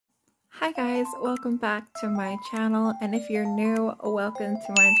Hi guys, welcome back to my channel, and if you're new, welcome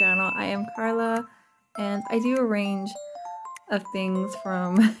to my channel. I am Carla and I do a range of things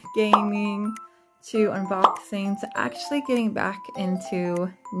from gaming to unboxing to actually getting back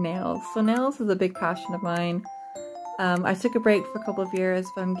into nails. So nails is a big passion of mine. I took a break for a couple of years,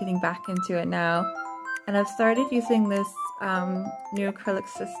 but I'm getting back into it now. And I've started using this new acrylic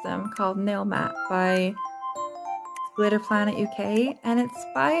system called NailMate by Glitter Planet UK, and it's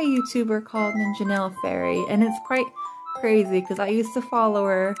by a YouTuber called Ninja Nail Fairy, and it's quite crazy because I used to follow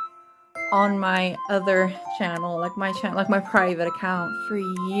her on my other channel, like my private account for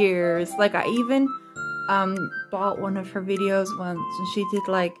years. Like I even bought one of her videos once, and she did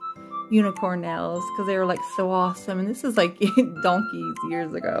like unicorn nails because they were like so awesome, and this is like donkeys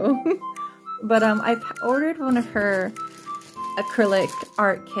years ago. But I've ordered one of her acrylic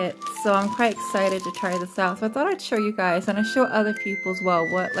art kits, so I'm quite excited to try this out. So I thought I'd show you guys, and I show other people as well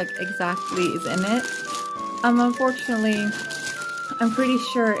what like exactly is in it. Unfortunately, I'm pretty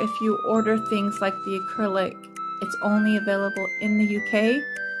sure if you order things like the acrylic, it's only available in the UK.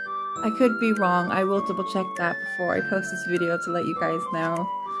 I could be wrong. I will double check that before I post this video to let you guys know.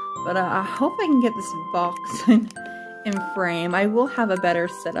 But I hope I can get this box in frame. I will have a better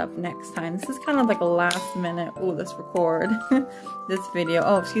setup next time. This is kind of like a last minute, oh, let's record this video.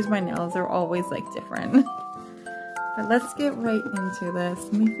 Oh, excuse my nails, they're always like different. But let's get right into this.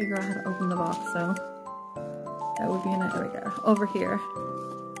 Let me figure out how to open the box though. That would be in it. There we go. Over here.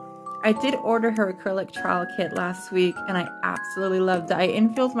 I did order her acrylic trial kit last week and I absolutely loved it. I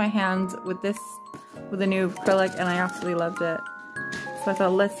infilled my hands with this, with a new acrylic, and I absolutely loved it. So I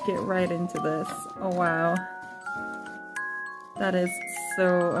thought, let's get right into this. Oh wow. That is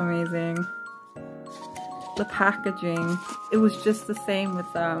so amazing. The packaging, it was just the same with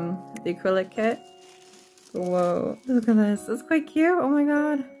the acrylic kit. Whoa, look at this. It's quite cute. Oh my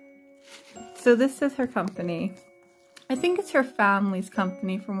god. So this is her company. I think it's her family's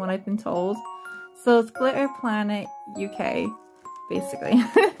company from what I've been told. So it's Glitter Planet UK, basically.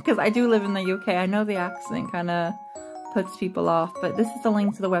 Because I do live in the UK. I know the accent kind of puts people off, but this is the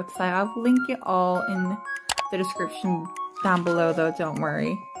link to the website. I'll link it all in the description down below though, don't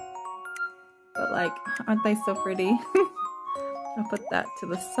worry. But like, aren't they so pretty? I'll put that to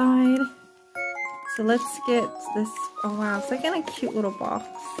the side. So let's get this. Oh wow, it's like in a cute little box.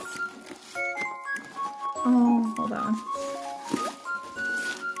 Oh, hold on.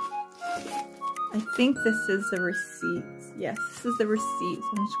 I think this is the receipt. Yes, this is the receipt. So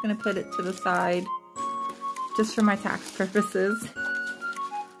I'm just gonna put it to the side just for my tax purposes.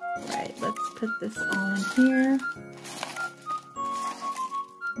 Right, let's put this all in here.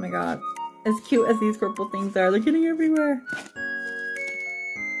 Oh my god, as cute as these purple things are, they're getting everywhere.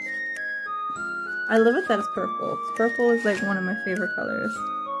 I love it that it's purple. Purple is like one of my favorite colors.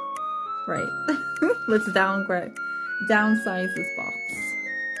 Right, let's downsize this box.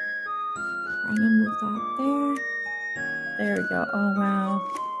 I'm gonna move that there. There we go. Oh wow,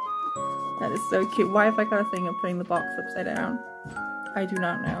 that is so cute. Why have I got a thing of putting the box upside down? I do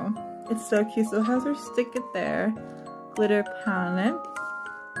not know. It's so cute. So it has her stick it there. Glitter Planet.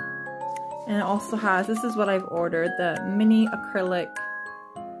 And it also has, this is what I've ordered, the mini acrylic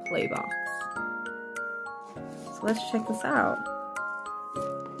play box. So let's check this out.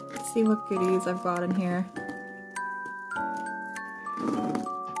 Let's see what goodies I've got in here.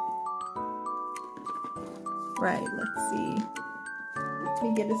 Right, let's see. Let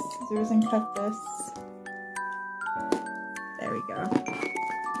me get a scissors and cut this. There we go.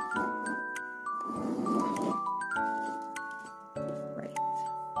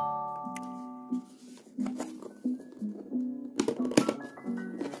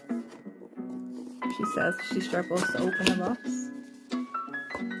 She says she struggles to open the box.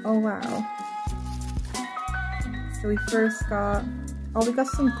 Oh wow. So we first got, oh, we got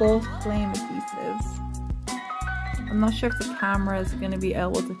some gold flame adhesives. I'm not sure if the camera is going to be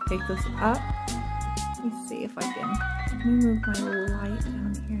able to pick this up. Let me see if I can. Let me move my light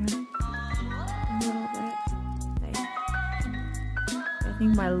down here a little bit. There. I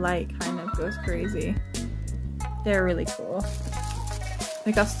think my light kind of goes crazy. They're really cool.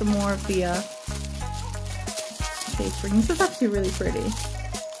 We got some more of the tapering. This is actually really pretty.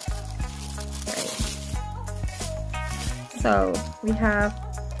 Right. So we have,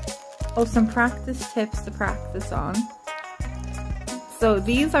 oh, some practice tips to practice on. So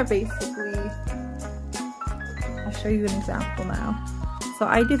these are basically, I'll show you an example now. So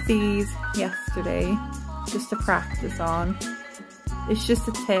I did these yesterday just to practice on. It's just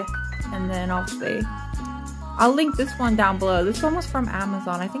a tip, and then obviously I'll link this one down below. This one was from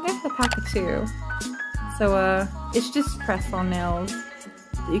Amazon. I think I had a pack of 2. So it's just press on nails.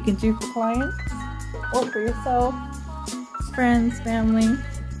 that you can do for clients or for yourself, friends, family.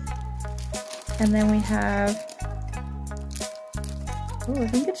 And then we have, oh, I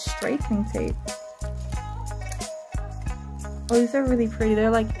think it's straightening tape. Oh, these are really pretty. They're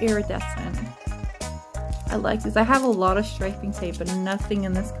like iridescent. I like these. I have a lot of striping tape, but nothing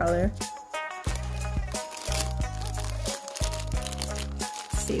in this color.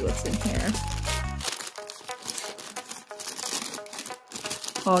 Let's see what's in here.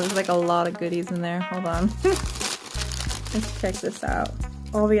 Oh, there's like a lot of goodies in there. Hold on. Let's check this out.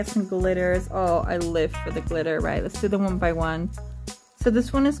 Oh, we got some glitters. Oh, I live for the glitter. Right, let's do them one by one. So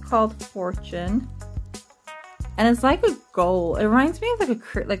this one is called Fortune. And it's like a gold. It reminds me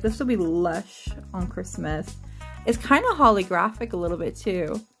of like this will be Lush on Christmas. It's kind of holographic a little bit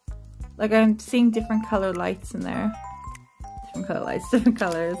too. Like I'm seeing different color lights in there. Different color lights, different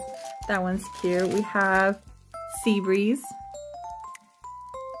colors. That one's cute. We have Sea Breeze.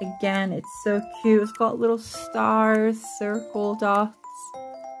 Again, it's so cute. It's got little stars, circle dots.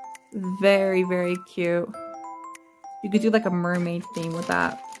 Very, very cute. You could do like a mermaid theme with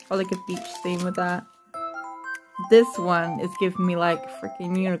that. Or like a beach theme with that. This one is giving me like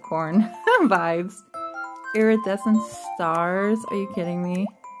freaking unicorn vibes. Iridescent stars. Are you kidding me?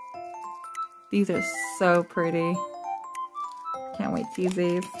 These are so pretty. Can't wait to use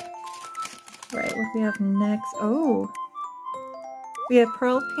these. Right, what do we have next? Oh. We have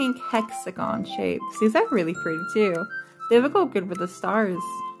pearl pink hexagon shapes. These are really pretty too. They would go good with the stars.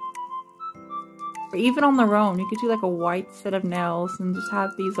 Or even on their own, you could do like a white set of nails and just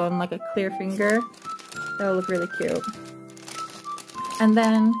have these on like a clear finger. That'll look really cute. And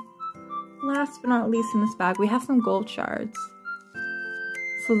then, last but not least in this bag, we have some gold shards.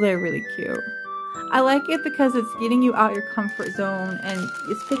 So they're really cute. I like it because it's getting you out your comfort zone and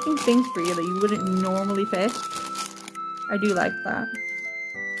it's picking things for you that you wouldn't normally pick. I do like that.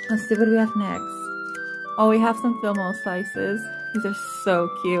 Let's see, what do we have next? Oh, we have some Filmo slices. These are so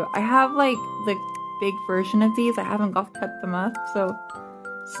cute. I have like the big version of these. I haven't got to cut them up, so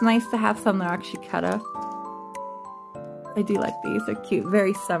it's nice to have some that are actually cut up. I do like these. They're cute.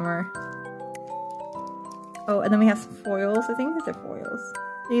 Very summer. Oh, and then we have some foils. I think these are foils.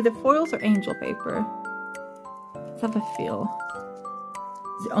 They're either foils or angel paper. Let's have a feel.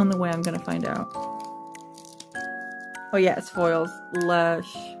 It's the only way I'm gonna find out. Oh yeah, it's foils.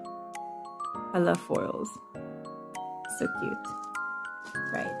 Lush. I love foils. So cute.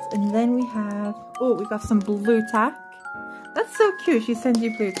 Right, and then we have, oh, we got some blue tack. That's so cute. She sends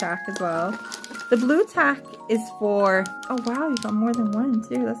you blue tack as well. The blue tack is for, oh wow, you got more than one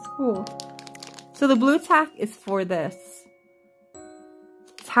too. That's cool. So the blue tack is for this.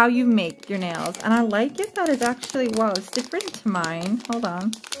 It's how you make your nails. And I like it that it's actually, wow, it's different to mine. Hold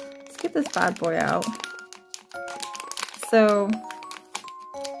on. Let's get this bad boy out. So,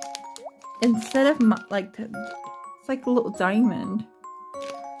 instead of like, it's like a little diamond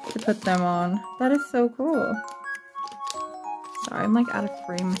to put them on. That is so cool. Sorry, I'm like out of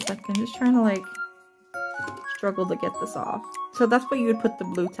frame a second. Just trying to like struggle to get this off. So that's what you would put the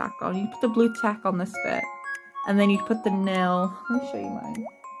blue tack on. You put the blue tack on this bit. And then you'd put the nail. Let me show you mine.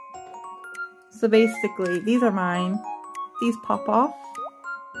 So basically, these are mine. These pop off.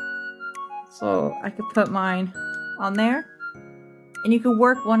 So I could put mine on there. And you can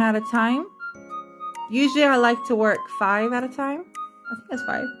work one at a time. Usually I like to work 5 at a time. I think that's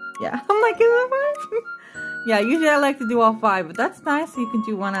 5. Yeah, I'm like, is that 5? Yeah, usually I like to do all 5, but that's nice, so you can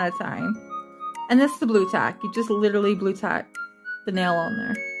do one at a time. And this is the blue tack. You just literally blue tack the nail on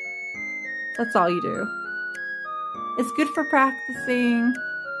there. That's all you do. It's good for practicing.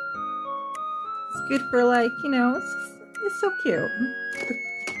 It's good for like, you know, it's so cute.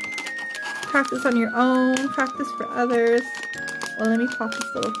 Practice on your own, practice for others. Well, let me pop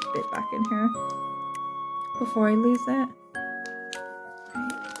this little bit back in here before I lose it.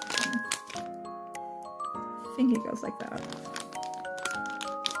 I think it goes like that.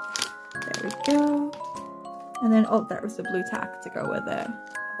 There we go. And then, oh, there was the blue tack to go with it.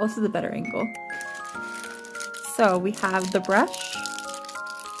 Also the better angle. So we have the brush.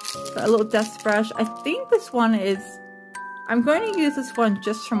 Got a little dust brush. I think this one is, I'm going to use this one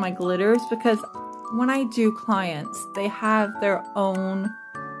just for my glitters because when I do clients, they have their own,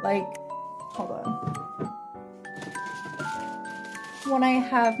 like, hold on. When I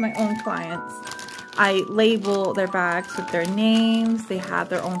have my own clients, I label their bags with their names. They have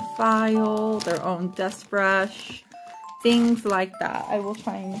their own file, their own dust brush, things like that. I will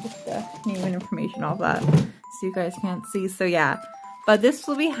try and get the name and information of that so you guys can't see. So yeah, but this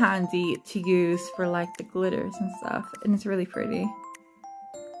will be handy to use for like the glitters and stuff. And it's really pretty.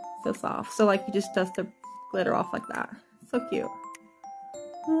 So soft. So like you just dust the glitter off like that. So cute.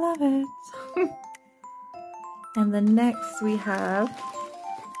 Love it. And then next we have,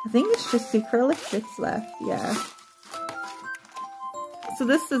 I think it's just the acrylic kits left, yeah. So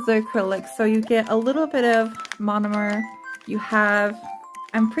this is the acrylic, so you get a little bit of monomer. You have,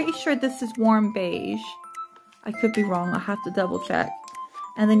 I'm pretty sure this is warm beige. I could be wrong, I'll have to double check.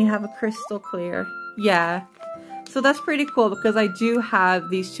 And then you have a crystal clear, yeah. So that's pretty cool because I do have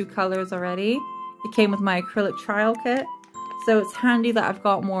these two colors already. It came with my acrylic trial kit. So it's handy that I've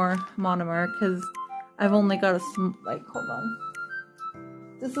got more monomer because I've only got a, like, hold on.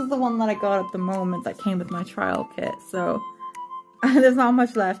 This is the one that I got at the moment that came with my trial kit. So there's not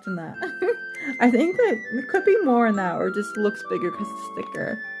much left in that. I think that it could be more in that or just looks bigger because it's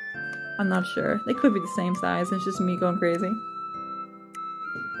thicker. I'm not sure. They could be the same size. It's just me going crazy.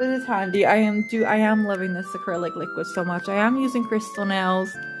 But it's handy. I am loving this acrylic liquid so much. I am using crystal nails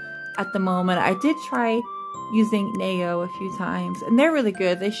at the moment. I did try using Nail a few times and they're really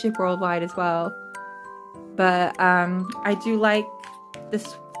good. They ship worldwide as well. But I do like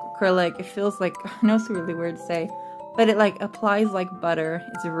this acrylic. It feels like, I know it's really weird to say, but it like applies like butter.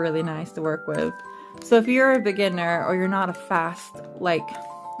 It's really nice to work with. So if you're a beginner or you're not a fast like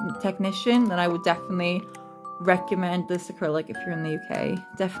technician, then I would definitely recommend this acrylic if you're in the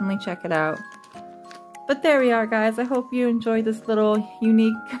UK. Definitely check it out. But there we are, guys. I hope you enjoyed this little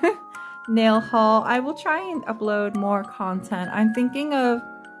unique nail haul. I will try and upload more content. I'm thinking of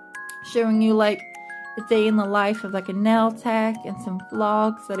showing you like a day in the life of like a nail tech and some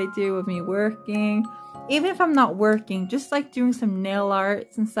vlogs that I do of me working. Even if I'm not working, just like doing some nail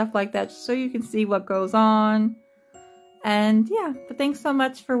arts and stuff like that, just so you can see what goes on. And yeah, but thanks so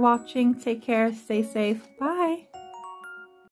much for watching. Take care, stay safe, bye.